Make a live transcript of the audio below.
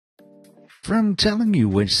From telling you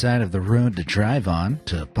which side of the road to drive on,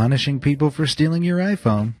 to punishing people for stealing your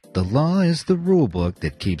iPhone, the law is the rulebook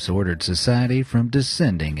that keeps ordered society from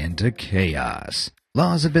descending into chaos.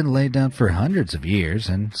 Laws have been laid down for hundreds of years,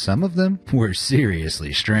 and some of them were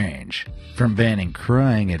seriously strange. From banning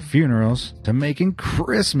crying at funerals to making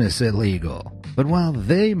Christmas illegal. But while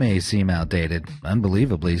they may seem outdated,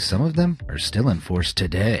 unbelievably, some of them are still enforced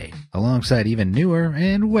today, alongside even newer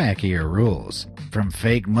and wackier rules. From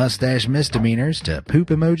fake mustache misdemeanors to poop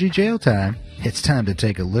emoji jail time, it's time to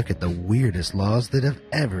take a look at the weirdest laws that have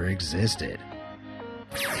ever existed.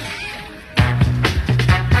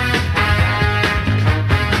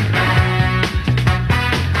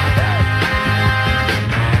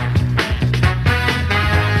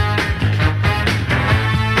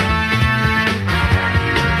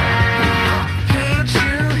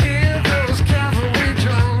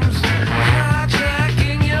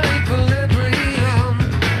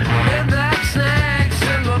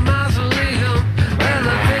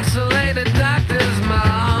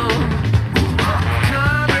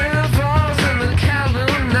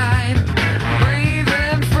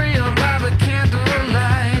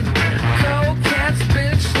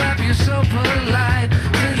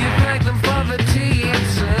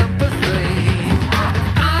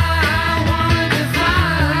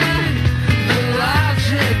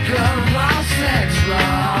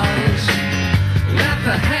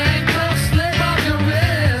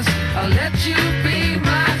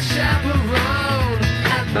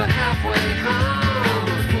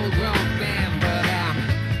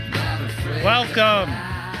 Welcome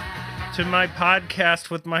to my podcast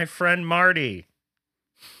with my friend Marty.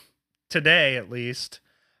 Today, at least.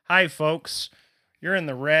 Hi, folks. You're in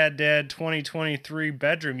the Rad Dad 2023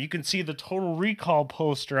 bedroom. You can see the Total Recall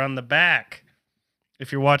poster on the back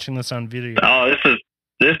if you're watching this on video. Oh,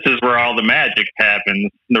 this is where all the magic happens.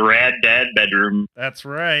 The Rad Dad bedroom. That's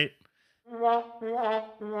right. Or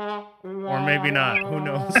maybe not. Who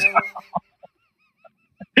knows?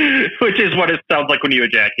 Which is what it sounds like when you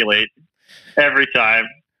ejaculate. Every time.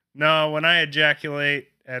 No, when I ejaculate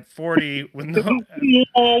at 40 with no...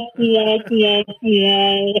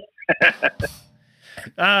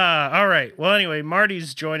 all right. Well, anyway,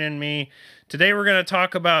 Marty's joining me. Today we're going to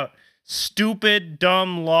talk about stupid,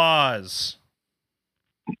 dumb laws.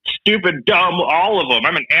 Stupid, dumb, all of them.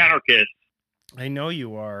 I'm an anarchist. I know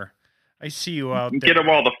you are. I see you out there. Get them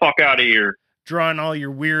all the fuck out of here. Drawing all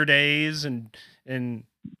your weird A's and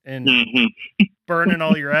burning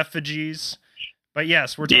all your effigies. But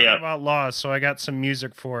yes, we're talking about laws, so I got some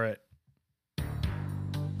music for it.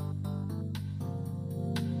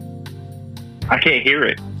 I can't hear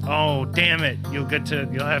it. Oh, damn it. You'll have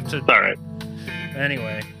to... It's all right.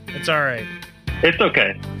 Anyway, it's all right. It's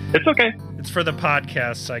okay. It's okay. It's for the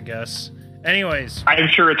podcasts, I guess. Anyways. I'm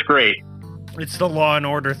sure it's great. It's the Law and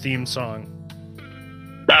Order theme song.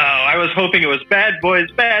 Oh, I was hoping it was Bad Boys,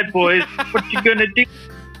 what you gonna do?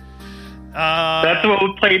 That's what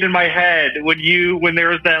played in my head when there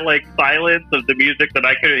was that like silence of the music that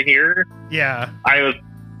I couldn't hear. Yeah. I was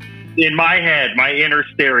in my head, my inner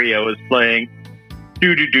stereo was playing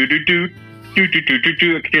do do do do do do do do do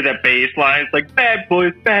do. I could hear that bass line. It's like bad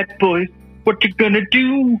boys, what you gonna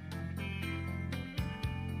do?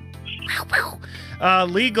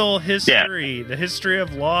 Legal history, the history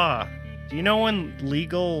of law. Do you know when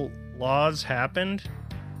legal laws happened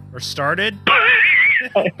or started?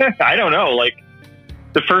 I don't know. Like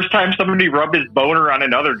the first time somebody rubbed his boner on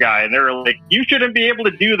another guy, and they were like, "You shouldn't be able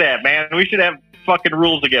to do that, man. We should have fucking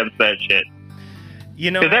rules against that shit." You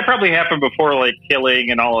know, because that probably happened before like killing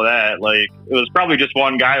and all of that. Like it was probably just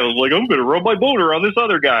one guy who was like, "I'm going to rub my boner on this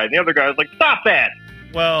other guy," and the other guy was like, "Stop that."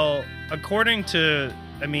 Well, according to,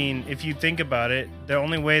 I mean, if you think about it, the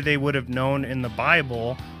only way they would have known in the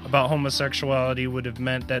Bible about homosexuality would have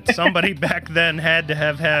meant that somebody back then had to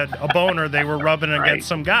have had a boner they were rubbing against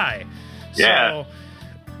some guy. Yeah.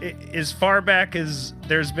 So, as far back as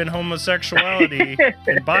there's been homosexuality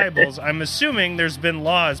in Bibles, I'm assuming there's been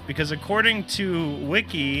laws, because according to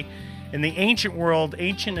Wiki, in the ancient world,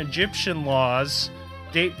 ancient Egyptian laws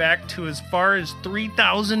date back to as far as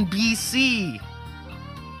 3000 BC.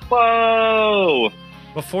 Whoa!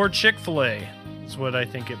 Before Chick-fil-A is what I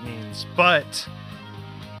think it means. But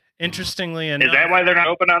interestingly enough... Is that why they're not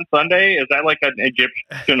open on Sunday? Is that like an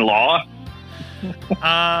Egyptian law?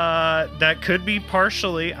 That could be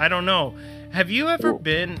partially. I don't know. Have you ever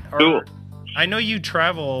been... Cool. I know you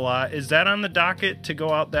travel a lot. Is that on the docket to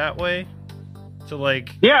go out that way? To like...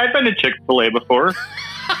 Yeah, I've been to Chick-fil-A before.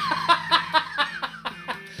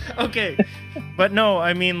 Okay. But no,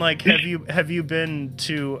 I mean, like, have you and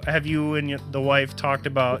the wife talked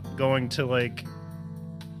about going to, like,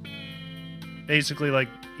 basically like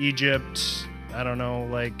Egypt. I don't know,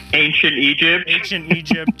 like Ancient Egypt.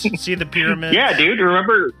 See the pyramids. Yeah, dude.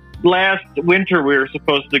 Remember last winter we were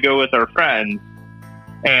supposed to go with our friends,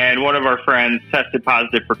 and one of our friends tested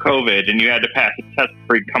positive for COVID, and you had to pass a test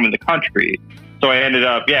before you come in the country. So we ended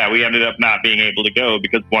up not being able to go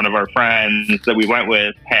because one of our friends that we went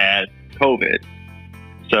with had COVID.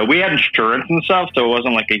 So we had insurance and stuff, so it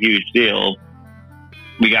wasn't like a huge deal.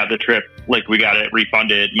 We got the trip, like we got it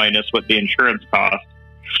refunded minus what the insurance cost.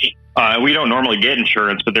 We don't normally get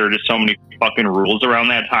insurance, but there were just so many fucking rules around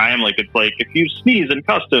that time. Like, it's like, if you sneeze in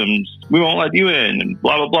customs, we won't let you in, and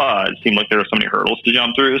blah, blah, blah. It seemed like there were so many hurdles to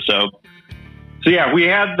jump through. So yeah, we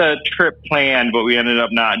had the trip planned, but we ended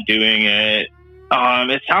up not doing it.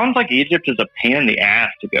 It sounds like Egypt is a pain in the ass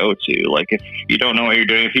to go to. Like, if you don't know what you're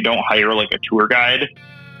doing, if you don't hire, like, a tour guide,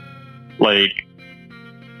 like,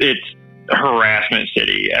 it's a harassment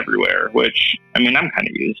city everywhere, which, I mean, I'm kind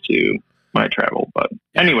of used to when I travel. But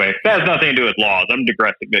anyway, that has nothing to do with laws. I'm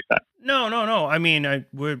digressing big time. No. I mean,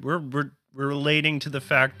 we're relating to the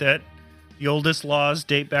fact that the oldest laws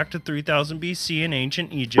date back to 3000 BC in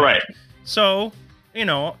ancient Egypt. Right. So, you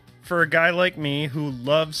know, for a guy like me who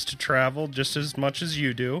loves to travel just as much as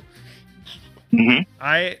you do,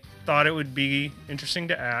 I thought it would be interesting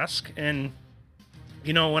to ask. And,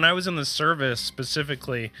 you know, when I was in the service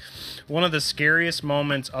specifically, one of the scariest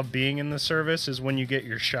moments of being in the service is when you get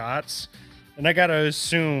your shots. And I got to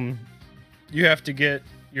assume you have to get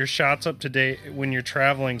your shots up to date when you're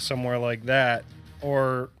traveling somewhere like that,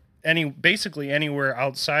 or basically anywhere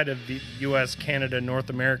outside of the U.S., Canada, North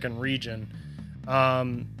American region.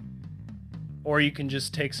 Or you can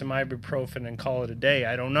just take some ibuprofen and call it a day.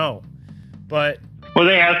 I don't know. But well,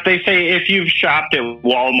 they say if you've shopped at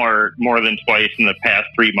Walmart more than twice in the past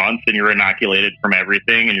 3 months, then you're inoculated from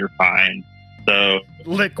everything and you're fine. So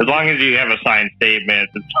as long as you have a signed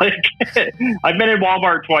statement, it's like, I've been in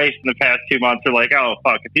Walmart twice in the past 2 months. They're like, oh,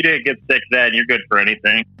 fuck, if you didn't get sick then, you're good for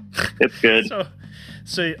anything. It's good.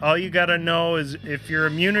 So all you got to know is if your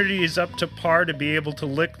immunity is up to par to be able to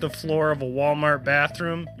lick the floor of a Walmart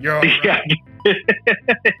bathroom, you're all right.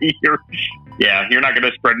 You're not going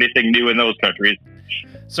to spread anything new in those countries.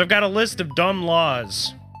 So I've got a list of dumb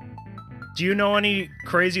laws. Do you know any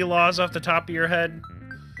crazy laws off the top of your head?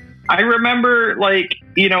 I remember, like,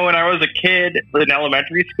 you know, when I was a kid in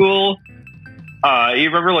elementary school, you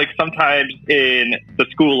remember, like, sometimes in the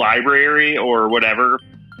school library or whatever,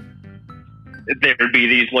 there'd be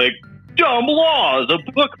these, like, dumb laws, a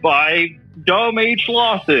book by Dumb H.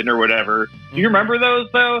 Lawson or whatever. Do you remember those,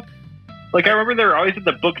 though? Like, I remember they were always at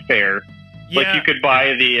the book fair. Yeah. Like, you could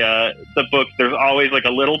buy the books. There's always, like, a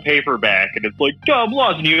little paperback, and it's like, dumb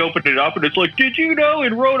laws. And you open it up, and it's like, did you know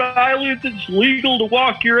in Rhode Island it's legal to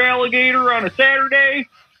walk your alligator on a Saturday?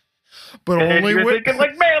 But and only you're thinking,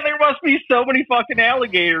 like, man, there must be so many fucking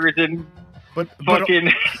alligators in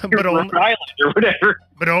fucking Rhode Island or whatever.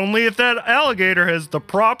 But only if that alligator has the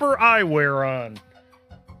proper eyewear on.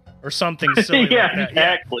 Or something silly yeah, like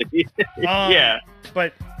that. Exactly. Yeah.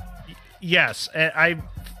 But, yes,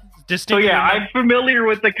 So yeah, I'm familiar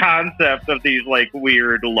with the concept of these, like,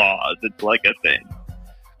 weird laws. It's like a thing.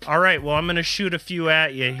 All right, well, I'm going to shoot a few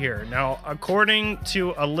at you here. Now, according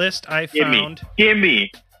to a list I found... Give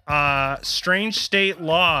me. Strange state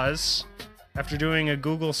laws, after doing a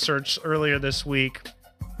Google search earlier this week,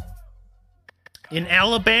 in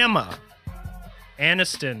Alabama,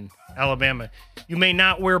 Anniston, Alabama, you may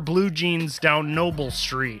not wear blue jeans down Noble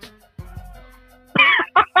Street.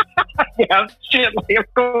 Yeah, shit,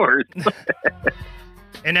 of course.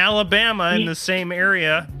 In Alabama, in the same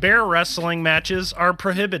area, bear wrestling matches are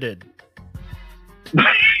prohibited.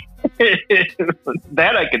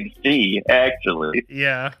 That I can see, actually.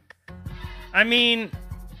 Yeah. I mean,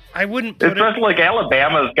 I wouldn't put Especially like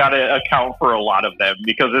Alabama's got to account for a lot of them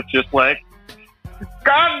because it's just like,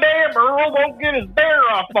 goddamn, Earl won't get his bear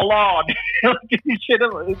off my lawn. You should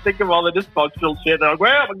think of all the dysfunctional shit. Like,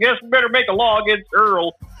 well, I guess we better make a law against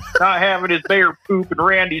Earl not having his bear poop in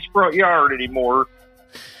Randy's front yard anymore.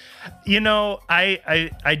 You know,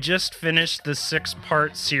 I just finished the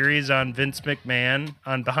 6-part series on Vince McMahon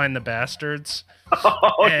on Behind the Bastards.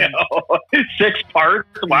 Oh, no. 6 parts?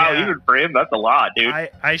 Wow, Yeah. even for him, that's a lot, dude.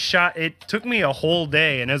 It took me a whole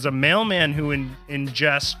day, and as a mailman who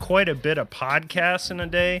ingests quite a bit of podcasts in a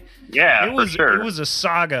day, yeah, it was for sure. It was a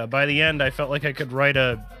saga. By the end, I felt like I could write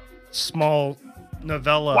a small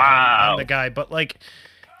novella Wow. on the guy. But, like,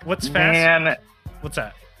 what's Man. What's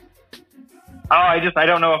that? Oh, I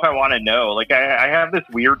don't know if I want to know. Like, I have this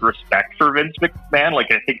weird respect for Vince McMahon. Like,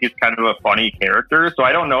 I think he's kind of a funny character, so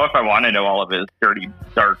I don't know if I want to know all of his dirty,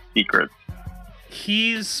 dark secrets.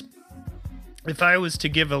 He's if I was to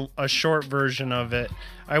give a short version of it,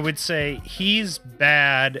 I would say he's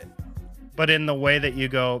bad, but in the way that you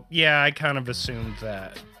go, yeah, I kind of assumed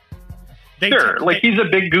that. Sure, he's a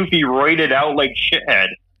big, goofy, roided out, shithead.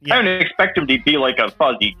 Yeah. I don't expect him to be like a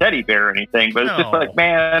fuzzy teddy bear or anything, but it's just like,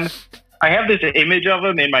 man, I have this image of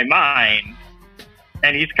him in my mind,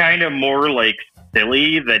 and he's kind of more,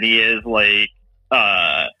 silly than he is,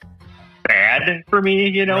 bad for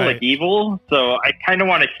me, right. Evil. So I kind of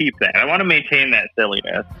want to keep that. I want to maintain that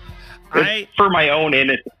silliness. For my own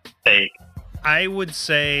innocent sake. I would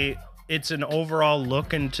say it's an overall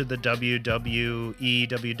look into the WWE,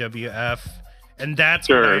 WWF, and that's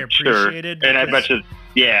what I appreciated. Sure. And I bet you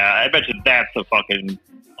that's a fucking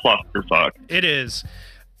clusterfuck. It is.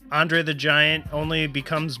 Andre the Giant only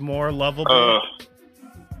becomes more lovable.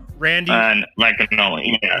 Randy and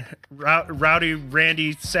Macanoli, yeah. Rowdy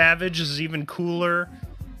Randy Savage is even cooler.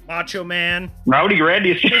 Macho Man. Rowdy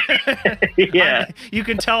Randy, yeah. You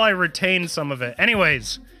can tell I retained some of it.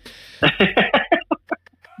 Anyways,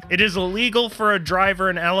 it is illegal for a driver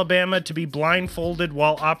in Alabama to be blindfolded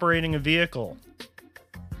while operating a vehicle.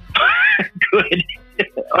 Good.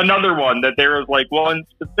 Another one that there was one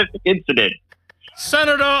specific incident.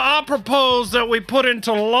 Senator, I propose that we put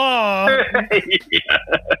into law. Yeah.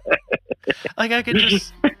 I could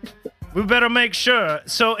just... We better make sure.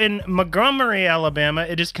 So in Montgomery, Alabama,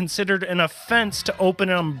 it is considered an offense to open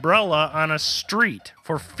an umbrella on a street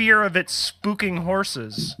for fear of it spooking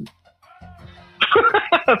horses.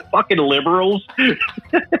 Fucking liberals. Good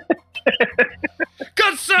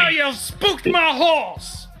sir, you spooked my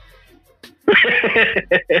horse.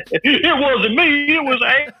 It wasn't me, it was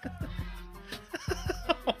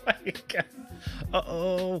Oh my god.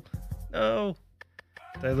 Uh-oh. No.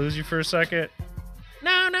 Did I lose you for a second?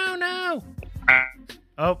 No.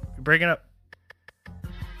 Oh, you're breaking up.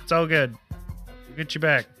 It's all good. We'll get you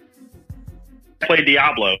back. Play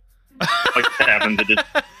Diablo.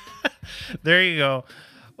 There you go.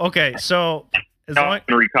 Okay, so as long as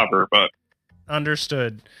recover, but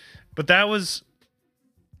understood. But that was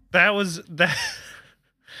that.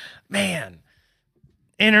 Man,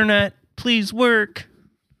 internet, please work.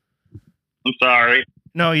 I'm sorry.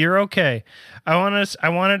 No, you're okay. I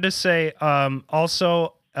wanted to say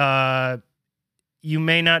also you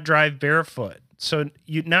may not drive barefoot. So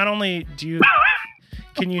you not only do you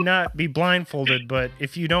can you not be blindfolded, but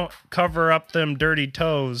if you don't cover up them dirty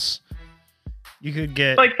toes, you could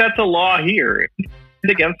get that's a law here.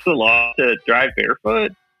 It's against the law to drive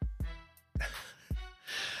barefoot.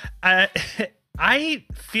 I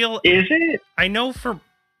feel is it? I know for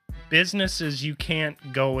businesses you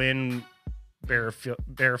can't go in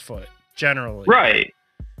barefoot generally, right?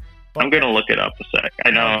 But, I'm gonna look it up a sec.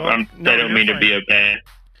 I know I don't mean to be a bad.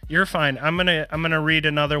 You're fine. I'm gonna read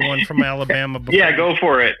another one from Alabama. Yeah, go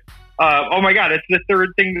for it. Oh my god, it's the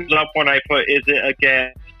third thing that's up when I put is it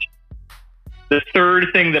against the third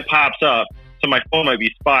thing that pops up. So my phone might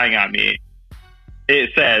be spying on me.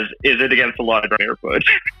 It says, "Is it against the law to drive barefoot?"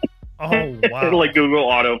 Oh wow! Google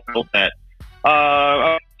autofill that.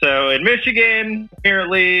 So in Michigan,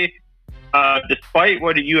 apparently, despite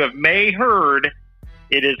what you have may heard,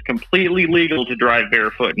 it is completely legal to drive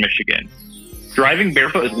barefoot in Michigan. Driving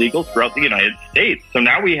barefoot is legal throughout the United States. So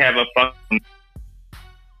now we have a fucking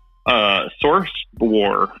source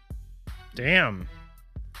war. Damn.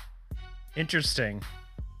 Interesting.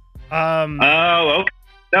 Oh, okay.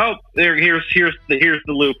 No, here's the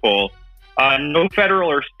loophole. No federal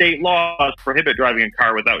or state laws prohibit driving a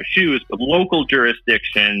car without shoes, but local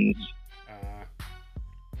jurisdictions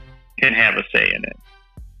can have a say in it.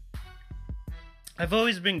 I've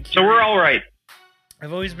always been curious. So we're all right.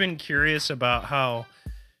 I've always been curious about how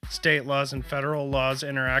state laws and federal laws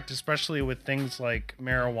interact, especially with things like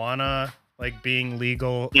marijuana, being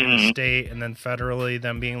legal in the state, and then federally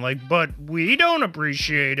them being but we don't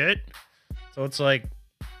appreciate it. So it's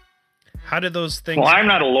how did those things... Well, I'm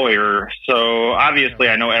not a lawyer, so obviously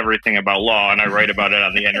I know everything about law, and I write about it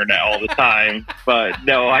on the internet all the time. But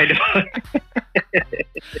no, I don't.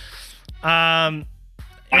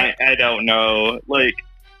 I don't know.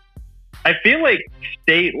 I feel like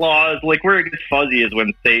state laws, where it gets fuzzy is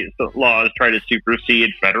when state laws try to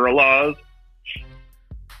supersede federal laws.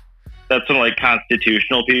 That's when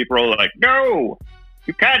constitutional people are like, no,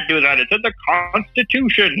 you can't do that. It's in the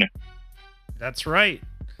Constitution. That's right.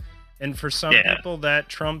 And for some people, that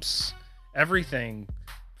trumps everything.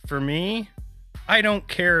 For me, I don't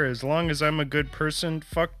care as long as I'm a good person.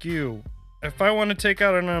 Fuck you. If I want to take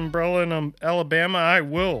out an umbrella in Alabama, I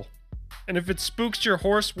will. And if it spooks your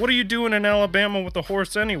horse, what are you doing in Alabama with a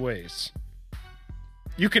horse anyways?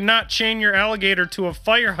 You cannot chain your alligator to a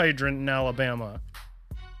fire hydrant in Alabama.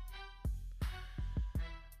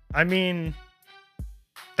 I mean,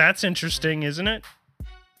 that's interesting, isn't it?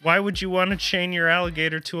 Why would you want to chain your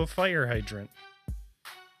alligator to a fire hydrant?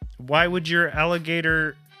 Why would you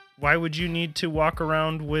need to walk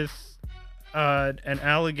around with an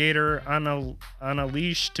alligator on a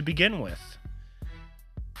leash to begin with?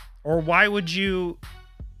 Or why would you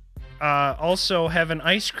also have an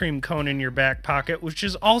ice cream cone in your back pocket, which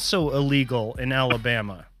is also illegal in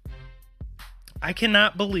Alabama? I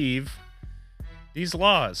cannot believe these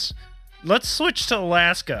laws. Let's switch to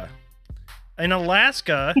Alaska. In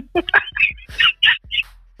Alaska...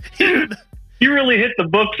 You really hit the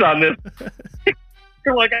books on this.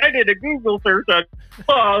 You're like, I did a Google search on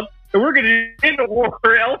laws, and we're going to get in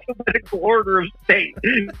order, alphabetical order of state.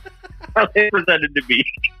 How they presented to me.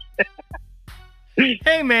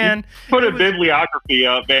 Hey, man. Put a bibliography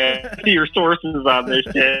up, man. See your sources on this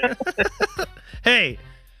shit. Hey,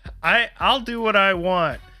 I'll do what I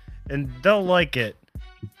want, and they'll like it.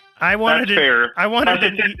 That's fair.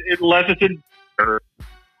 Unless it's in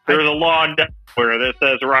there's a law in Delaware that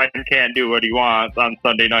says Ryan can't do what he wants on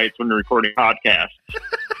Sunday nights when we're recording podcasts.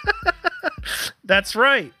 That's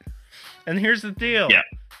right. And here's the deal. Yeah.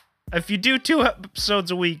 If you do 2 episodes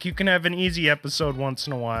a week, you can have an easy episode once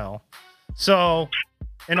in a while. So,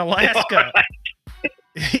 in Alaska,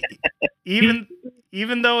 even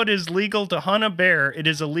though it is legal to hunt a bear, it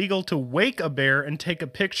is illegal to wake a bear and take a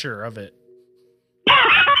picture of it.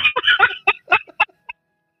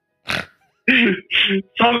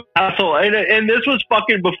 Some asshole, and this was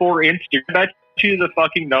fucking before Instagram. I bet you the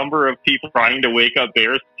fucking number of people trying to wake up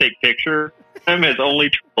bears to take pictures of them has only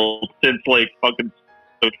tripled since like fucking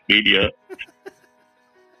social media.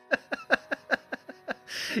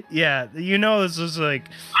 Yeah, this is like...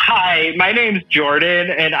 Hi, my name's Jordan,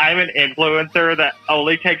 and I'm an influencer that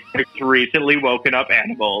only takes pictures of recently woken up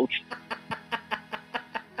animals.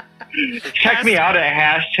 Check me out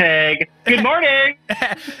at hashtag good morning.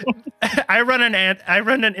 I run an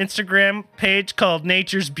Instagram page called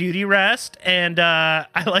Nature's Beauty Rest, and I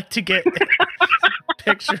like to get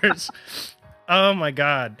pictures. Oh my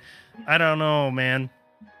God. I don't know, man.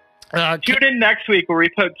 Tune in next week where we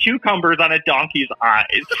put cucumbers on a donkey's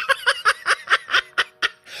eyes.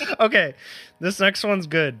 Okay, this next one's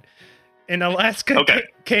good. In Alaska,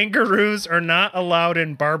 kangaroos are not allowed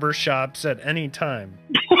in barber shops at any time.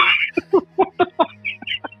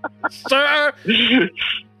 Sir!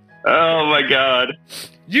 Oh my God.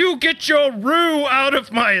 You get your roo out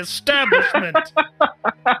of my establishment!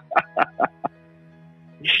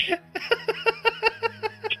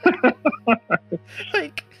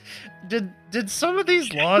 Like, did some of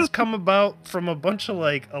these laws come about from a bunch of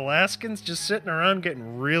like Alaskans just sitting around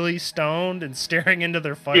getting really stoned and staring into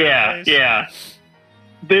their fireplace? Yeah.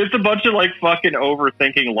 There's a bunch of like fucking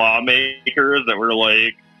overthinking lawmakers that were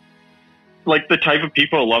like the type of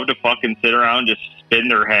people who love to fucking sit around and just spin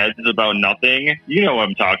their heads about nothing. You know what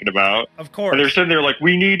I'm talking about. Of course. And they're sitting there like,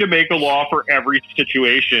 we need to make a law for every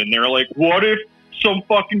situation. They're like, what if some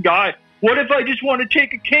fucking guy, what if I just want to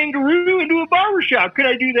take a kangaroo into a barbershop? Could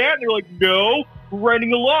I do that? And they're like, no, we're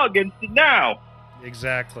writing a law against it now.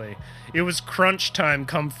 Exactly. It was crunch time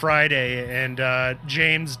come Friday, and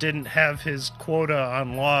James didn't have his quota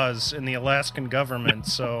on laws in the Alaskan government.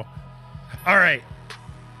 So, all right,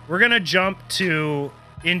 we're going to jump to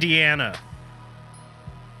Indiana.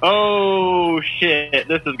 Oh, shit.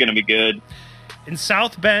 This is going to be good. In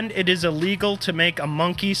South Bend, it is illegal to make a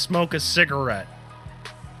monkey smoke a cigarette.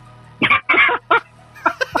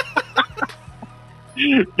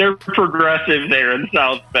 They're progressive there in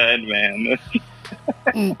South Bend, man.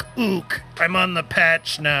 Ook. I'm on the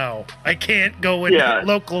patch now. I can't go in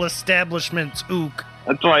local establishments. Ook.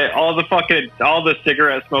 That's why all the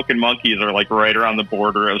cigarette smoking monkeys are like right around the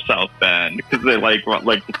border of South Bend because they like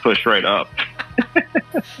to push right up.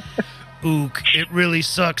 Ook. It really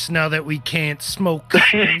sucks now that we can't smoke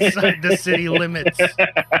inside the city limits.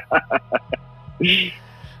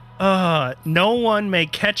 No one may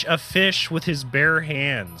catch a fish with his bare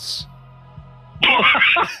hands.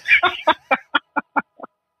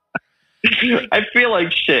 I feel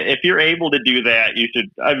like shit. If you're able to do that, you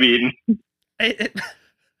should. I mean, it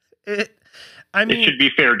should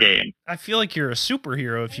be fair game. I feel like you're a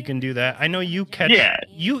superhero if you can do that. I know you catch. Yeah.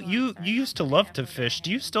 You used to love to fish.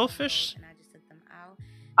 Do you still fish?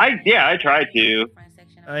 I try to.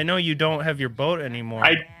 I know you don't have your boat anymore.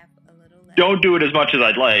 I don't do it as much as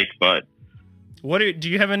I'd like, but. Do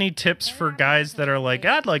you have any tips for guys that are like,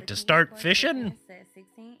 I'd like to start fishing?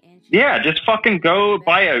 Yeah, just fucking go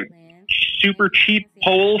buy a super cheap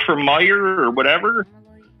pole from Meyer or whatever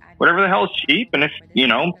the hell is cheap, and if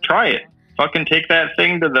try it, fucking take that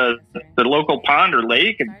thing to the local pond or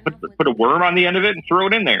lake and put a worm on the end of it and throw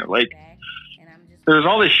it in there. Like, there's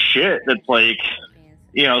all this shit that's like,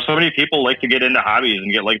 you know, so many people like to get into hobbies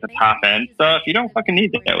and get like the top end stuff. You don't fucking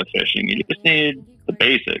need that with fishing. You just need the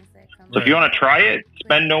basics. So if you want to try it,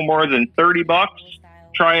 spend no more than $30.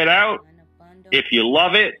 Try it out. If you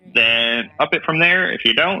love it, then up it from there. If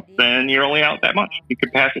you don't, then you're only out that much. You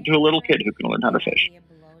could pass it to a little kid who can learn how to fish.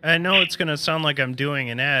 I know it's going to sound like I'm doing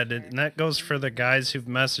an ad, and that goes for the guys who've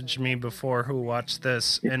messaged me before who watch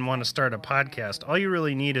this and want to start a podcast. All you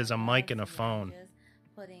really need is a mic and a phone.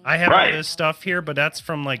 I have all this stuff here, but that's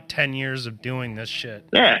from like 10 years of doing this shit.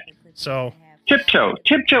 Yeah. So tiptoe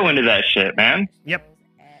into that shit, man. Yep.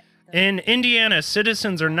 In Indiana,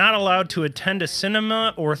 citizens are not allowed to attend a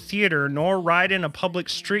cinema or theater nor ride in a public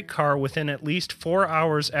streetcar within at least 4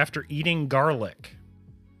 hours after eating garlic.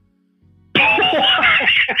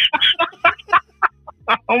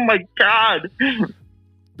 Oh my God.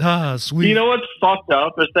 Ah, sweet. You know what's fucked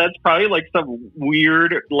up is that's probably like some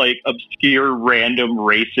weird, like obscure, random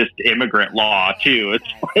racist immigrant law too. It's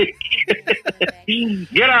like,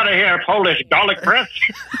 get out of here, Polish garlic press.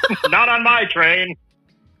 Not on my train.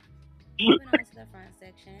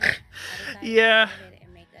 Yeah.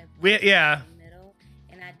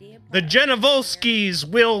 The Genovolskis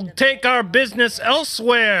will take our business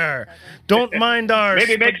elsewhere. Don't mind our...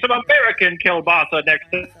 Maybe make some American kielbasa next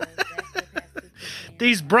to...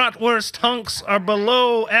 These bratwurst hunks are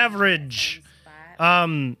below average.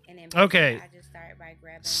 Okay.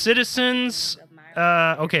 Citizens...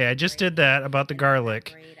 okay, I just did that about the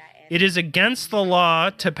garlic. It is against the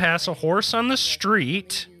law to pass a horse on the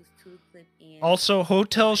street. Also,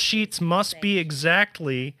 hotel sheets must be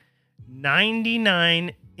exactly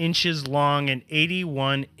 99 inches long and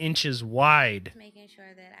 81 inches wide.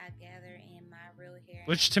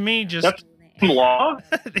 Which to me just... That's law?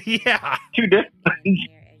 Yeah. Too different.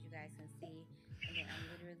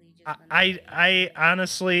 I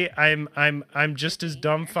honestly, I'm just as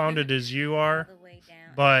dumbfounded as you are.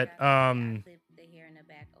 But,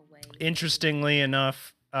 interestingly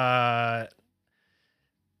enough, yeah,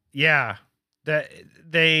 that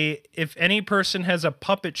if any person has a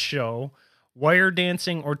puppet show, wire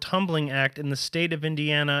dancing, or tumbling act in the state of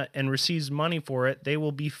Indiana and receives money for it, they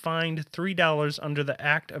will be fined $3 under the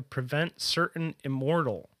Act of Prevent Certain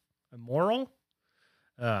Immoral?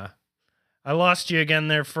 I lost you again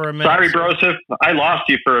there for a minute. Sorry, Broseph. I lost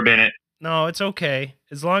you for a minute. No, it's okay.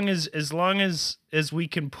 As long as we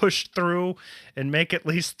can push through and make at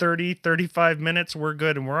least 30, 35 minutes, we're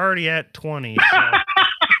good. And we're already at 20. So.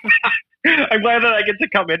 I'm glad that I get to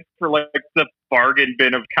come in for like the bargain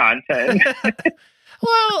bin of content.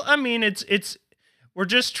 Well, I mean, we're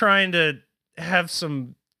just trying to have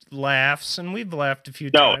some laughs, and we've laughed a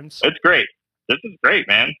few times. It's great. This is great,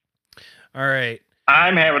 man. All right.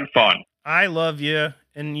 I'm having fun. I love you,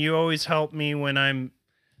 and you always help me when I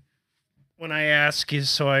ask you,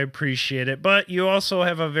 so I appreciate it. But you also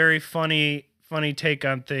have a very funny take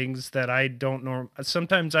on things that I don't know.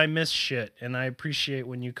 Sometimes I miss shit, and I appreciate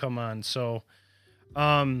when you come on. So,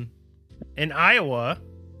 in Iowa,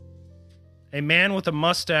 a man with a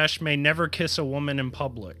mustache may never kiss a woman in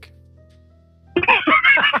public.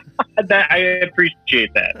 I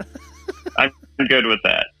appreciate that. I'm good with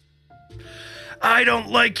that. I don't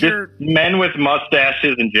like Just men with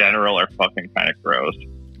mustaches in general are fucking kind of gross.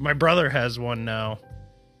 My brother has one now.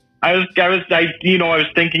 I was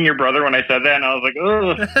thinking your brother when I said that, and I was like,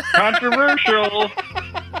 ugh, controversial.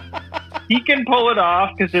 He can pull it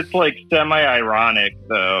off because it's like semi-ironic,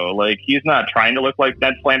 though. Like, he's not trying to look like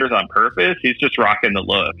Ned Flanders on purpose. He's just rocking the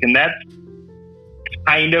look, and that's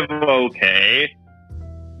kind of okay.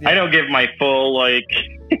 Yeah. I don't give my full, like,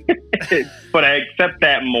 but I accept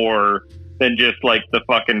that more than just, like, the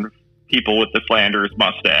fucking people with the Flanders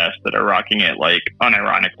mustache that are rocking it, like,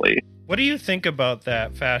 unironically. What do you think about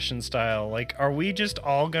that fashion style? Like, are we just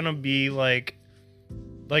all gonna be, like,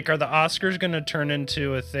 are the Oscars gonna turn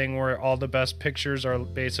into a thing where all the best pictures are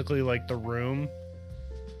basically, like, The Room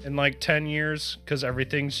in, like, 10 years? Because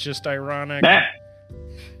everything's just ironic?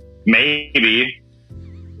 Maybe.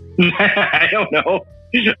 I don't know.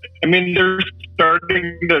 I mean, they're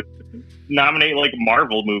starting to nominate like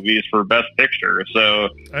Marvel movies for Best Picture, so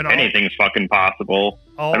anything's fucking possible.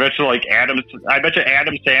 I bet you Adam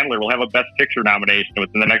Sandler will have a Best Picture nomination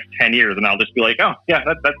within the next 10 years, and I'll just be like, oh yeah,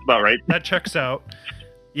 that's about right. That checks out.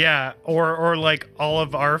 Yeah, or like all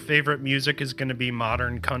of our favorite music is going to be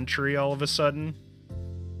modern country all of a sudden.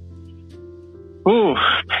 Ooh,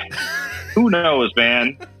 who knows,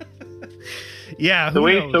 man? Yeah, The who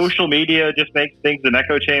way knows? social media just makes things an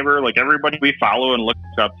echo chamber. Like everybody we follow and look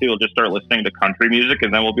up to will just start listening to country music,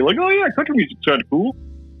 and then we'll be like, "Oh yeah, country music's kind of cool."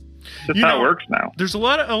 That's You how know, it works now. There's a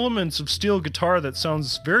lot of elements of steel guitar that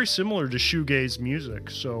sounds very similar to shoegaze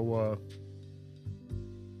music. So,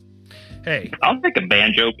 hey, I'll take a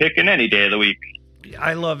banjo picking any day of the week.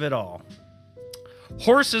 I love it all.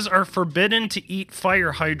 Horses are forbidden to eat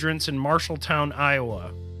fire hydrants in Marshalltown,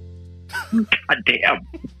 Iowa. God damn.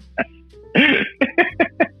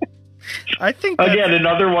 I think that's, Again,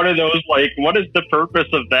 another one of those, like, what is the purpose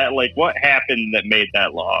of that? Like, what happened that made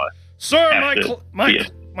that law? Sir, have to be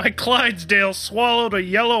my Clydesdale swallowed a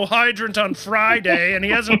yellow hydrant on Friday, and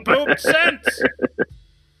he hasn't pooped since.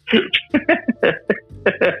 Wait,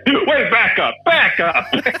 back up.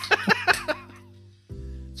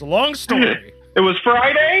 It's a long story. It was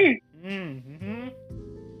Friday? Mm-hmm.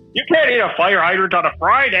 You can't eat a fire hydrant on a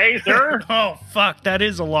Friday, sir. Oh, fuck, that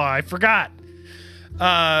is a lie. I forgot.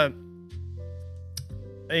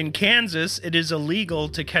 In Kansas, it is illegal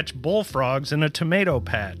to catch bullfrogs in a tomato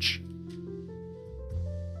patch.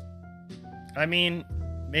 I mean,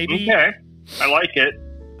 maybe... Okay, I like it.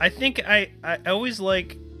 I think I always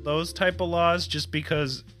like those type of laws just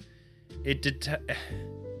because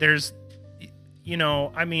there's, you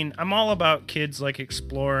know, I mean, I'm all about kids like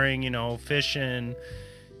exploring, you know, fishing,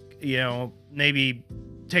 you know, maybe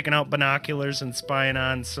taking out binoculars and spying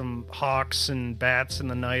on some hawks and bats in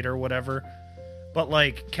the night or whatever. But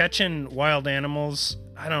like catching wild animals,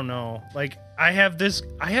 I don't know. Like I have this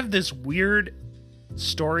weird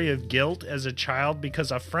story of guilt as a child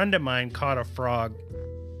because a friend of mine caught a frog.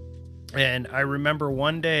 And I remember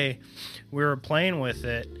one day we were playing with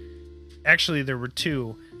it. Actually, there were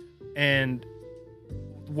two. And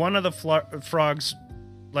one of the frogs,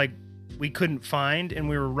 like, we couldn't find. And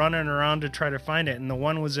we were running around to try to find it. And the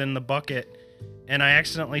one was in the bucket. And I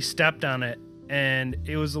accidentally stepped on it. And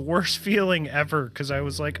it was the worst feeling ever. Because I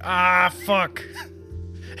was like, fuck.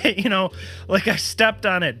 You know, like I stepped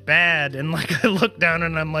on it bad, and like I looked down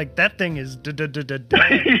and I'm like, that thing is dead.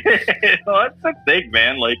 Well, that's the thing,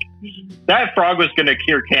 man. Like, that frog was going to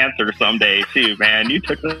cure cancer someday, too, man. You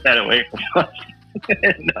took that away from us.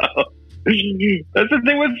 No. That's the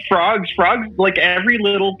thing with frogs. Frogs, like every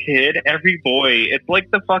little kid, every boy, it's like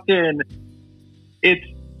the fucking, it's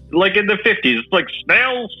like in the 50s. It's like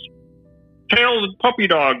snails, tails, and puppy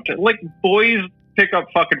dog. Like, boys pick up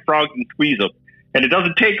fucking frogs and squeeze them. And it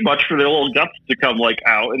doesn't take much for their little guts to come, like,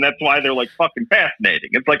 out. And that's why they're, like, fucking fascinating.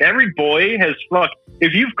 It's like every boy has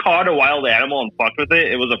if you've caught a wild animal and fucked with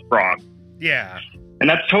it, it was a frog. Yeah. And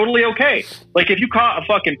that's totally okay. Like, if you caught a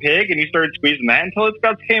fucking pig and you started squeezing that until its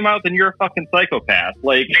guts came out, then you're a fucking psychopath.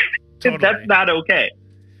 Like, Totally. That's not okay.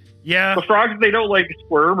 Yeah. The frogs, they don't, like,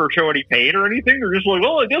 squirm or show any pain or anything. They're just like,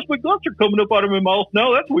 well, I guess my guts are coming up out of my mouth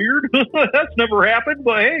now. That's weird. That's never happened.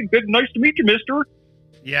 But, hey, good, nice to meet you, mister.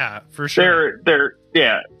 Yeah, for sure.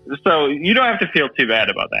 Yeah. So you don't have to feel too bad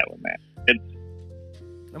about that one, man.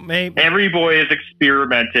 Maybe. Every boy has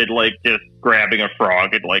experimented, like, just grabbing a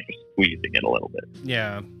frog and, like, squeezing it a little bit.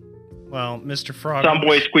 Yeah. Well, Mr. Frog. Some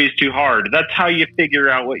boys squeeze too hard. That's how you figure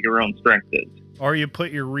out what your own strength is. Or you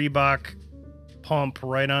put your Reebok pump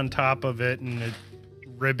right on top of it and it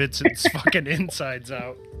ribbits its fucking insides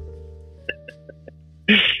out.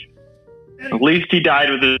 At least he died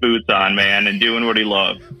with his boots on, man, and doing what he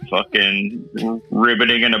loved. Fucking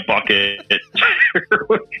ribbiting in a bucket.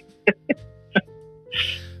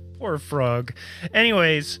 Poor frog.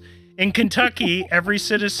 Anyways, in Kentucky, every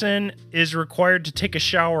citizen is required to take a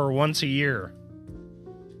shower once a year.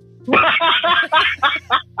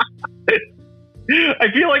 I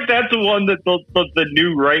feel like that's the one that the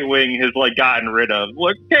new right wing has, like, gotten rid of.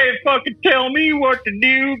 Like, can't fucking tell me what to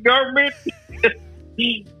do, government.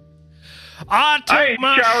 I ain't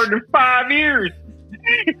showered in 5 years.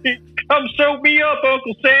 Come soak me up,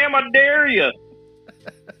 Uncle Sam. I dare you.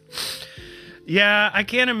 Yeah, I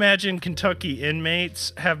can't imagine Kentucky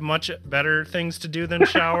inmates have much better things to do than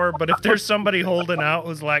shower. But if there's somebody holding out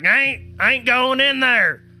who's like, I ain't going in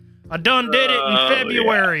there. I done did it in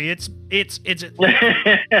February. Yeah. It's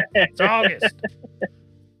August.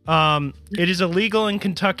 It is illegal in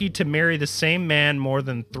Kentucky to marry the same man more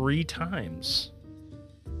than 3 times.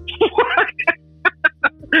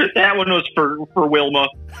 That one was for Wilma.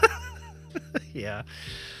 Yeah.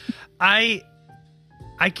 I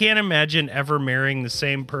can't imagine ever marrying the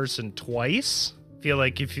same person twice. I feel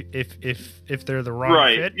like if they're the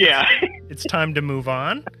wrong fit, yeah, it's time to move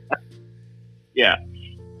on. Yeah.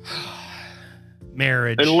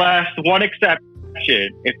 Marriage. Unless one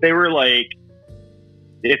exception, if they were like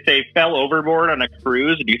if they fell overboard on a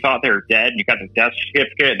cruise and you thought they were dead, and you got the death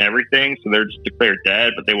certificate and everything, so they're just declared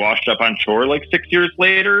dead, but they washed up on shore like 6 years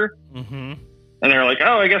later, and they're like,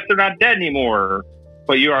 oh, I guess they're not dead anymore,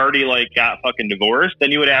 but you already like got fucking divorced,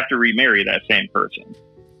 then you would have to remarry that same person.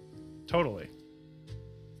 Totally.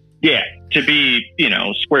 Yeah, to be,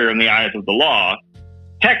 square in the eyes of the law,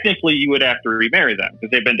 technically you would have to remarry them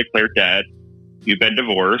because they've been declared dead. You've been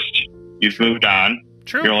divorced. You've moved on.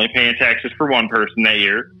 True. You're only paying taxes for one person that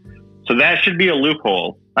year. So that should be a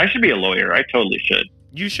loophole. I should be a lawyer. I totally should.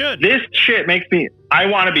 You should. This shit makes me... I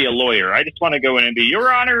want to be a lawyer. I just want to go in and be,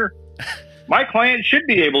 Your Honor, my client should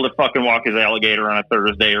be able to fucking walk his alligator on a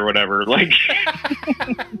Thursday or whatever. Like...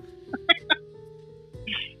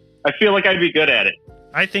 I feel like I'd be good at it.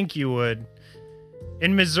 I think you would.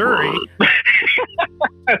 In Missouri...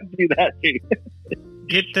 I'd do that too.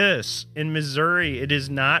 Get this. In Missouri, it is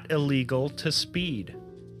not illegal to speed.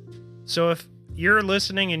 So if you're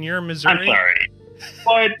listening and you're in Missouri... I'm sorry.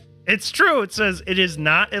 But... It's true. It says it is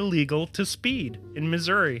not illegal to speed in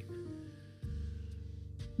Missouri.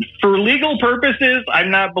 For legal purposes,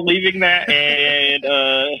 I'm not believing that and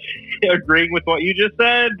agreeing with what you just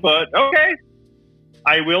said, but okay.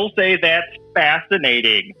 I will say that's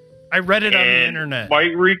fascinating. I read it on the internet.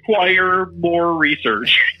 Might require more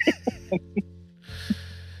research.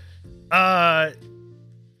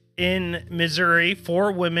 In Missouri,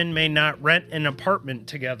 4 women may not rent an apartment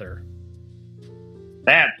together.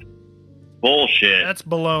 That's bullshit. That's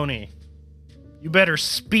baloney. You better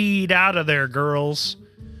speed out of there, girls.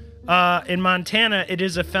 In Montana, it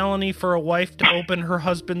is a felony for a wife to open her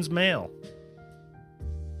husband's mail.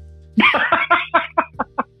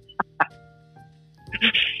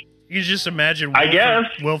 You just imagine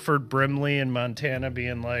Wilford Brimley in Montana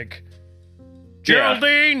being like,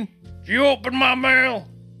 Geraldine, you open my mail.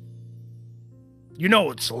 You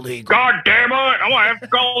know it's illegal. God damn it, I'm going to have to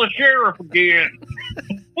call the sheriff again.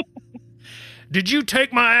 Did you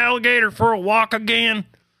take my alligator for a walk again?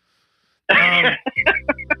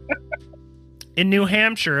 In New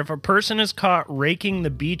Hampshire, if a person is caught raking the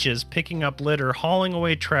beaches, picking up litter, hauling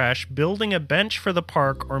away trash, building a bench for the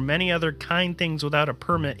park, or many other kind things without a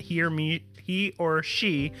permit, he or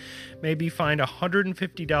she may be fined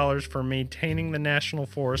 $150 for maintaining the national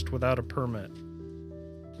forest without a permit.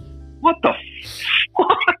 What the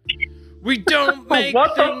fuck? We don't make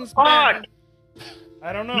what things the fuck? bad.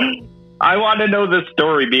 I don't know. I want to know the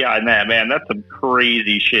story behind that, man. That's some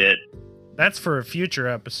crazy shit. That's for a future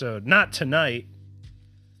episode, not tonight.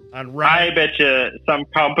 I bet you some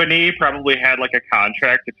company probably had like a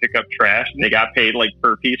contract to pick up trash, and they got paid like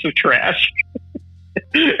per piece of trash.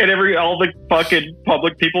 And all the fucking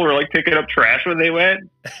public people were like picking up trash when they went.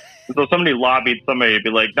 So somebody lobbied somebody to be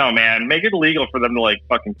like, "No, man, make it illegal for them to like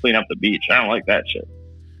fucking clean up the beach." I don't like that shit.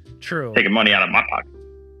 True. Taking money out of my pocket.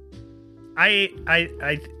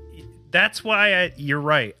 That's why you're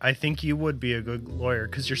right. I think you would be a good lawyer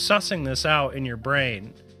because you're sussing this out in your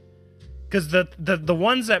brain. Because the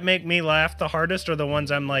ones that make me laugh the hardest are the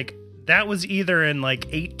ones I'm like, that was either in like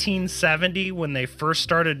 1870 when they first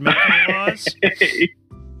started making laws.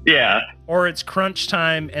 Yeah. Or it's crunch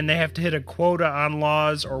time and they have to hit a quota on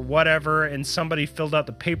laws or whatever, and somebody filled out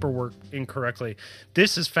the paperwork incorrectly.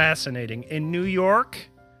 This is fascinating. In New York,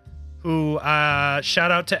 who shout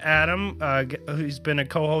out to Adam, who's been a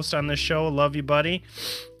co-host on this show. Love you, buddy.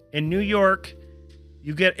 In New York,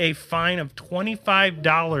 you get a fine of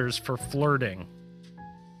 $25 for flirting.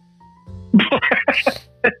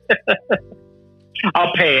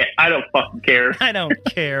 I'll pay it. I don't fucking care. I don't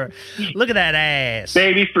care. Look at that ass.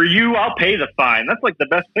 Baby, for you, I'll pay the fine. That's like the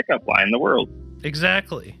best pickup line in the world.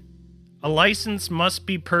 Exactly. A license must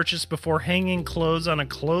be purchased before hanging clothes on a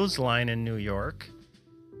clothesline in New York.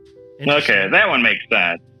 Okay, that one makes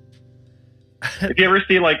sense. If you ever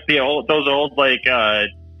see like those old like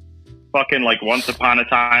fucking like Once Upon a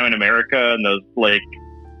Time in America and those like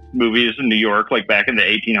movies in New York like back in the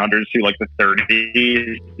 1800s to like the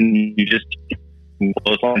 30s, and you just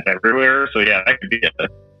clothes lines everywhere. So yeah, that could be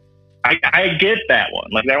I get that one.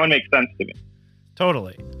 Like that one makes sense to me.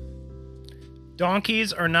 Totally.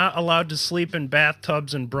 Donkeys are not allowed to sleep in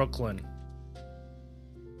bathtubs in Brooklyn.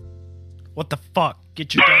 What the fuck?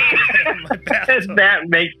 Get your donkey out of my bathtub. That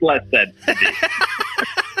makes less sense to me.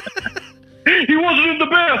 He wasn't in the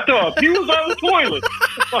bathtub. He was on the toilet.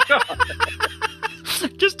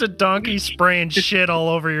 Just a donkey spraying shit all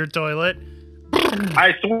over your toilet.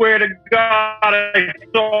 I swear to God, I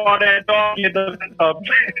saw that donkey in the bathtub.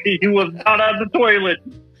 He was not on the toilet.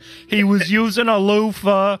 He was using a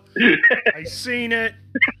loofah. I seen it.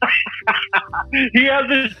 He has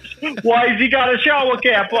this. Why has he got a shower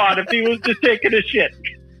cap on if he was just taking a shit?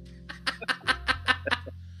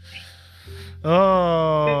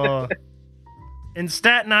 Oh. In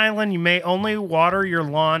Staten Island, you may only water your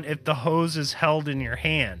lawn if the hose is held in your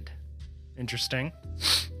hand. Interesting.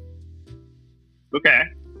 Okay.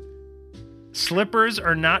 Slippers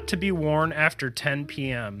are not to be worn after 10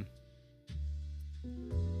 p.m.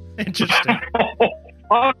 Interesting.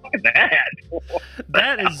 Fuck that.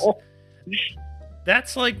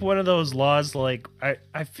 That's like one of those laws. Like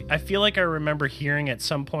I feel like I remember hearing at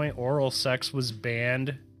some point oral sex was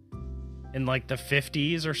banned in like the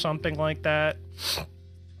 50s or something like that.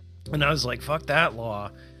 And I was like, fuck that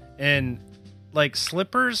law. And like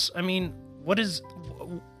slippers, I mean, what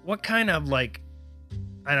kind of like,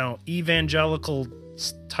 I don't know, evangelical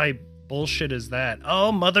type bullshit is that?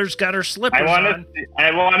 Oh, mother's got her slippers on.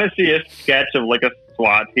 I want to see a sketch of like a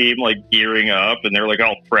SWAT team like gearing up, and they're like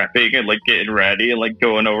all prepping and like getting ready and like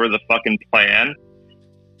going over the fucking plan.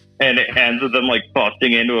 And it ends with them like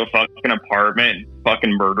busting into a fucking apartment and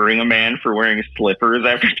fucking murdering a man for wearing slippers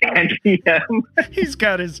after 10 p.m. He's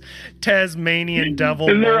got his Tasmanian devil.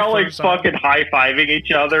 And they're all like fucking high-fiving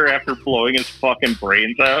each other after blowing his fucking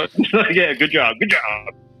brains out. Like, yeah, good job. We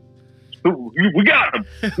got him.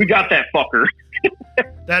 We got that fucker.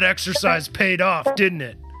 That exercise paid off, didn't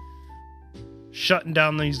it? Shutting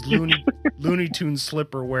down these Looney Tunes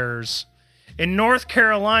slipper wearers. In North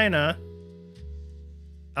Carolina,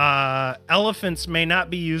 elephants may not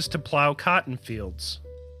be used to plow cotton fields.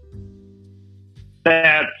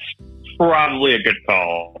 That's probably a good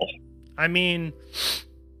call. I mean,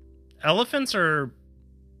 elephants are,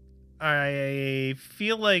 I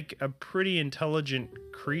feel like, a pretty intelligent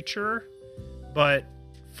creature, but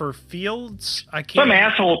for fields, I can't. Some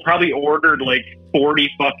asshole probably ordered like 40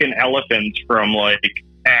 fucking elephants from like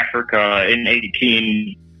Africa in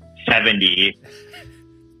 1870.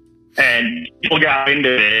 And people got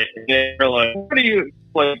into it. And they're like, what do you,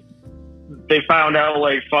 like, they found out,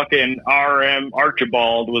 like, fucking R.M.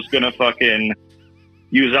 Archibald was going to fucking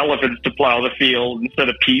use elephants to plow the field instead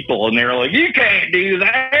of people. And they were like, you can't do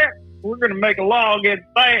that. We're going to make a law against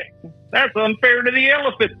that. That's unfair to the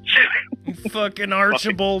elephants. Fucking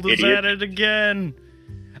Archibald is at it again.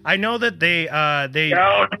 I know that they Oh,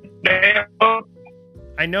 damn.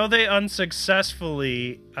 I know they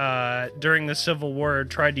unsuccessfully, during the Civil War,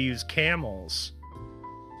 tried to use camels.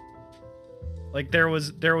 Like, there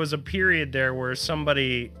was a period there where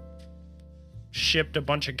somebody shipped a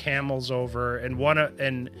bunch of camels over,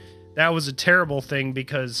 and that was a terrible thing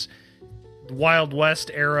because the Wild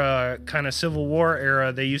West era, kind of Civil War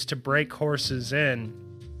era, they used to break horses in,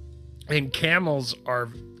 and camels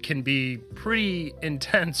can be pretty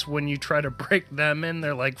intense when you try to break them in.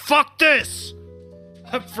 They're like, fuck this!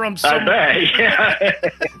 From some... I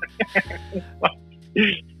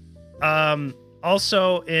bet.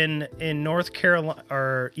 Also in North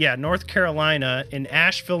Carolina, in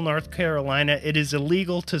Asheville, North Carolina, it is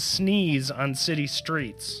illegal to sneeze on city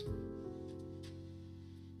streets.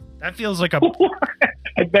 That feels like a...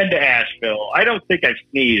 I've been to Asheville. I don't think I've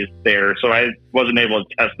sneezed there, so I wasn't able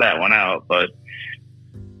to test that one out, but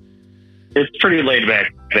it's pretty laid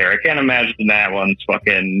back there. I can't imagine that one's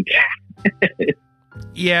fucking...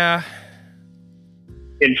 Yeah.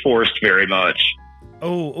 Enforced very much.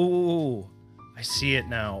 Oh, I see it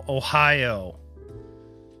now. Ohio.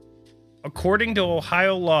 According to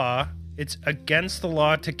Ohio law, it's against the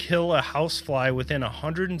law to kill a housefly within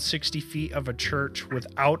 160 feet of a church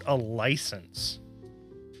without a license.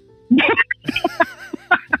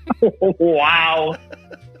 Wow.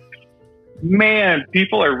 Man,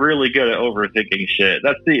 people are really good at overthinking shit.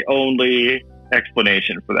 That's the only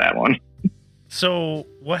explanation for that one. So,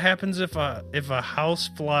 what happens if a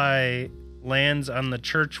housefly lands on the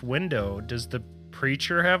church window? Does the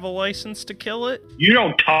preacher have a license to kill it? You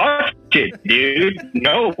don't touch it, dude.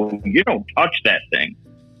 No, you don't touch that thing.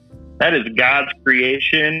 That is God's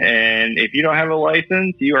creation, and if you don't have a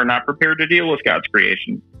license, you are not prepared to deal with God's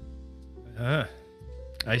creation.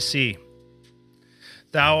 I see.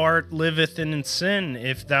 Thou art liveth in sin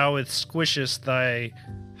if thou squishest thy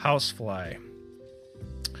housefly.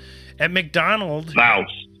 At McDonald's, Mouse.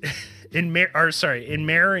 in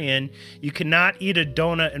Marion, you cannot eat a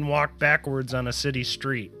donut and walk backwards on a city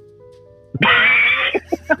street.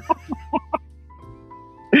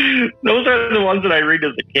 Those are the ones that I read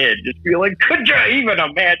as a kid. Just be like, could you even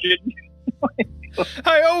imagine?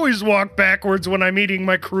 I always walk backwards when I'm eating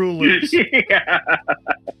my crullers. Yeah.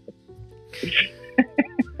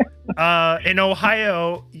 In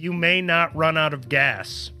Ohio, you may not run out of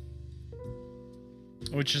gas.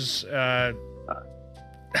 Which is,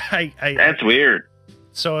 That's weird.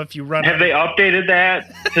 So if you run... Have they updated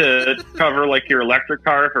that to cover, like, your electric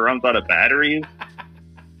car if it runs out of batteries?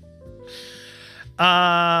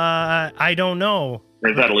 I don't know. Or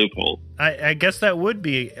is that a loophole? I guess that would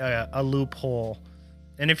be a loophole.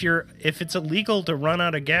 And if it's illegal to run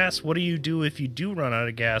out of gas, what do you do if you do run out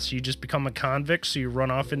of gas? You just become a convict, so you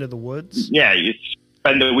run off into the woods? Yeah, you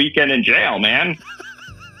spend the weekend in jail, man.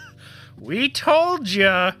 We told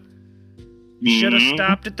you. Should have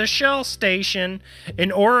stopped at the Shell station.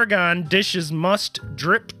 In Oregon, dishes must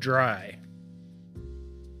drip dry.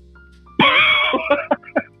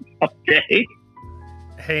 Okay.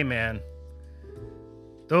 Hey, man.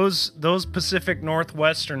 Those Pacific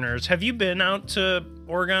Northwesterners, have you been out to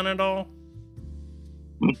Oregon at all?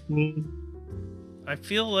 Mm-hmm. I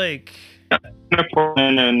feel like...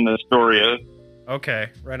 Portland and Astoria. Okay,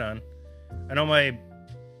 right on. I know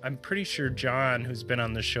I'm pretty sure John, who's been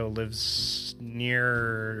on the show, lives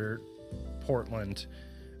near Portland.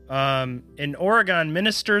 In Oregon,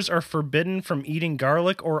 ministers are forbidden from eating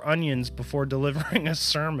garlic or onions before delivering a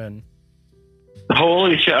sermon.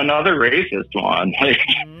 Holy shit, another racist one. Like,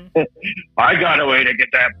 I got a way to get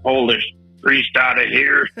that Polish priest out of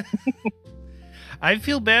here. I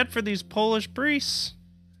feel bad for these Polish priests.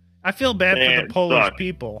 I feel bad for the Polish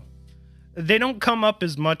people. They don't come up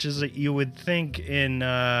as much as you would think in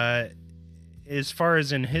as far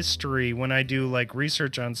as in history when I do like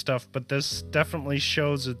research on stuff, but this definitely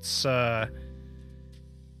shows it's the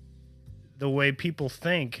way people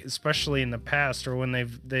think, especially in the past or when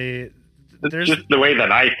there's just the way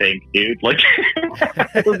that I think, dude. Like,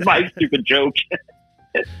 it was my stupid joke.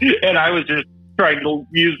 And I was just trying to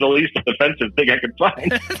use the least offensive thing I could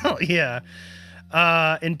find. Oh, yeah.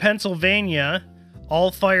 In Pennsylvania, all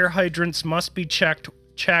fire hydrants must be checked.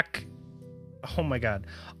 Oh my God.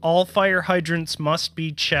 All fire hydrants must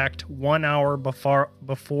be checked 1 hour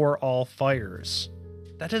before all fires.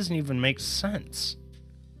 That doesn't even make sense.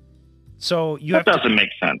 So that doesn't make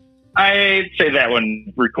sense. I'd say that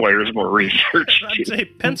one requires more research. I'd say,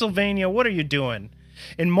 Pennsylvania, what are you doing?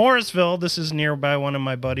 In Morrisville, this is nearby one of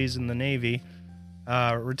my buddies in the Navy,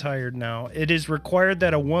 retired now. It is required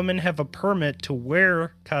that a woman have a permit to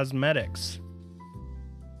wear cosmetics.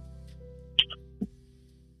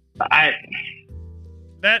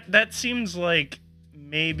 That seems like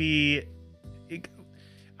maybe...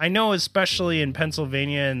 I know especially in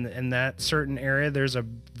Pennsylvania and that certain area, there's a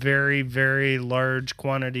very, very large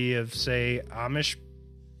quantity of, say, Amish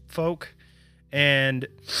folk. And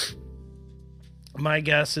my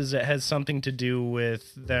guess is it has something to do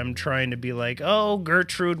with them trying to be like, oh,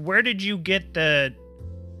 Gertrude, where did you get that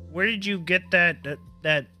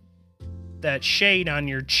shade on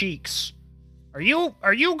your cheeks? Are you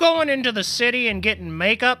going into the city and getting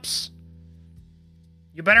makeups?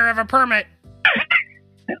 You better have a permit.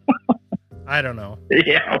 I don't know.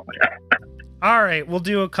 Yeah. All right, we'll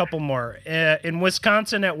do a couple more. In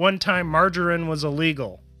Wisconsin, at one time, margarine was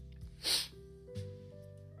illegal.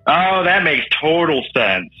 Oh, that makes total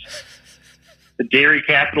sense. The dairy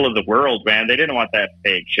capital of the world, man. They didn't want that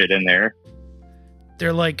fake shit in there.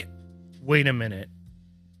 They're like, wait a minute.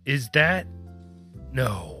 Is that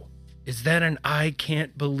an I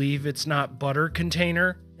can't believe it's not butter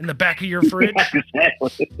container in the back of your fridge?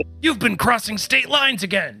 Exactly. You've been crossing state lines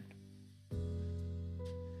again.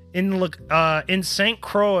 In St.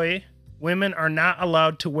 Croix, women are not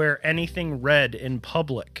allowed to wear anything red in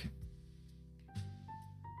public.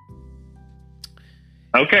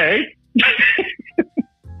 Okay.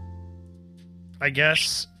 I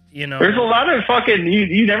guess, There's a lot of fucking...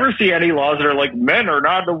 You never see any laws that are like, men are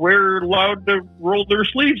not allowed to roll their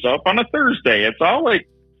sleeves up on a Thursday. It's all like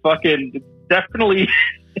fucking definitely...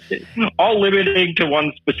 all limiting to one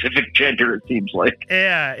specific gender, it seems like.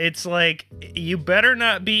 Yeah, it's like, you better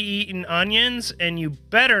not be eating onions, and you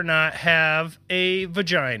better not have a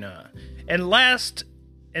vagina. And last,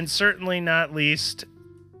 and certainly not least,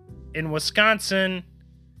 in Wisconsin,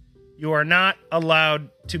 you are not allowed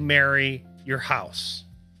to marry your house.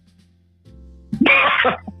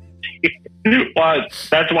 Well,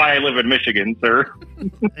 that's why I live in Michigan, sir.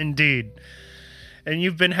 Indeed. And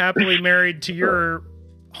you've been happily married to your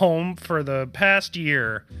home for the past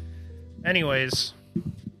year. Anyways,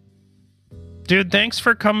 dude, thanks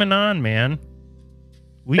for coming on, man.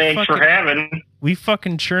 Thanks for having. We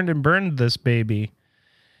fucking churned and burned this baby.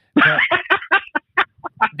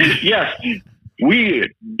 Yes, we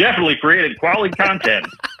definitely created quality content.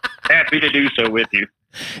 Happy to do so with you.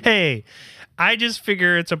 Hey, I just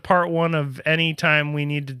figure it's a part one of any time we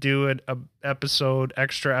need to do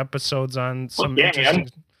extra episodes on some interesting...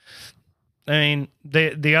 I mean,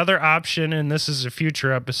 the other option, and this is a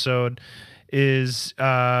future episode, is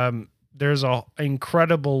there's an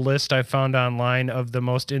incredible list I found online of the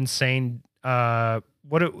most insane. Do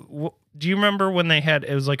you remember when they had,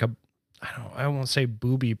 it was like I won't say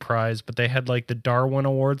booby prize, but they had like the Darwin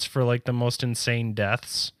Awards for like the most insane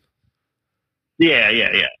deaths. Yeah.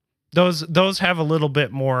 Those have a little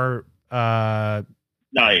bit more. Nice.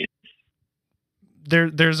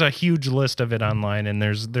 There's a huge list of it online, and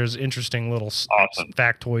there's interesting little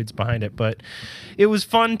factoids behind it. But it was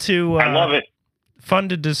fun to. I love it. Fun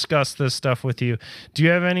to discuss this stuff with you. Do you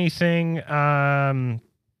have anything? I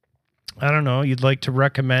don't know. You'd like to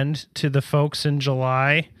recommend to the folks in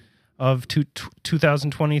July of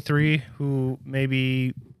 2023 who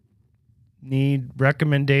maybe need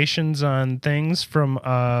recommendations on things from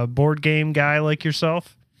a board game guy like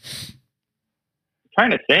yourself? I'm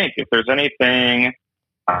trying to think if there's anything.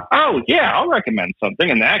 Oh yeah, I'll recommend something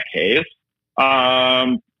in that case.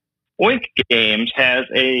 Oink Games has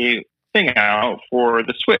a thing out for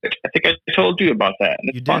the Switch. I think I told you about that. And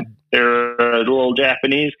it's fun. They're a little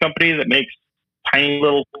Japanese company that makes tiny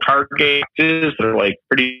little card games that are like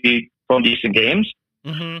pretty fun, decent games.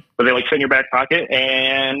 Mm-hmm. But they like fit in your back pocket,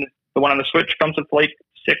 and the one on the Switch comes with like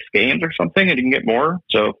 6 games or something, and you can get more.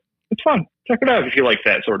 So it's fun. Check it out if you like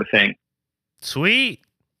that sort of thing. Sweet.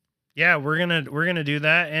 Yeah, we're gonna do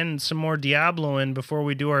that and some more Diablo in before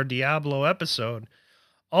we do our Diablo episode.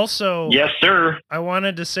 Also, yes, sir. I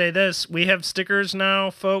wanted to say this. We have stickers now,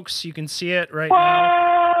 folks. You can see it right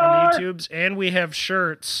now on YouTube's, and we have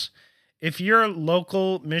shirts. If you're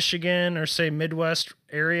local Michigan or say Midwest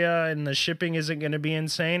area and the shipping isn't going to be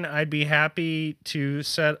insane, I'd be happy to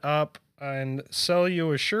set up and sell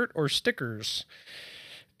you a shirt or stickers.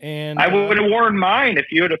 And I would have worn mine if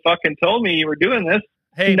you would have fucking told me you were doing this.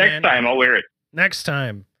 Hey, next time I'll wear it. Next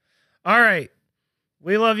time. All right.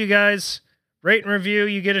 We love you guys. Rate and review.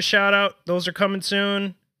 You get a shout out. Those are coming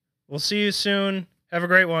soon. We'll see you soon. Have a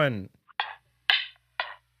great one.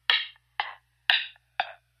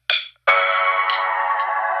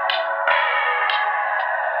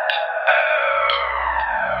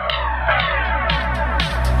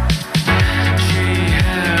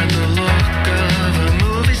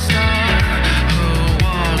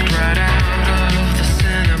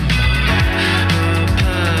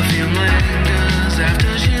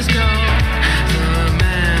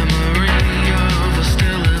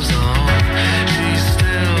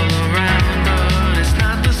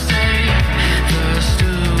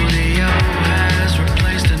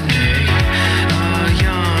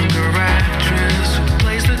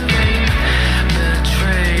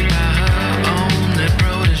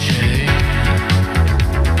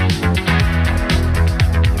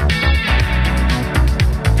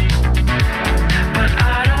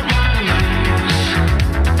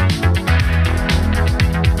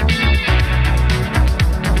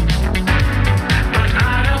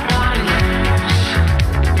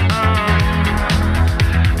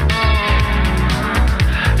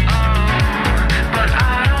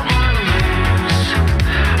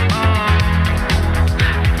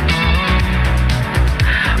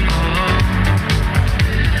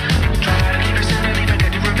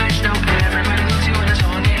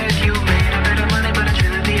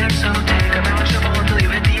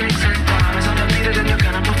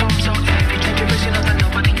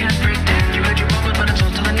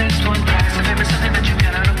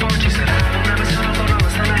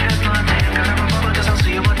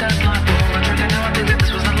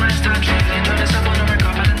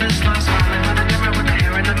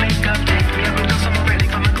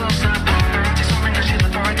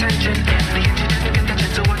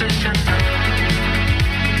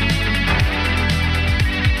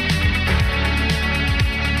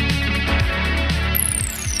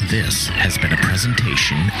 This has been a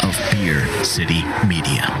presentation of Beer City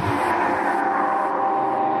Media.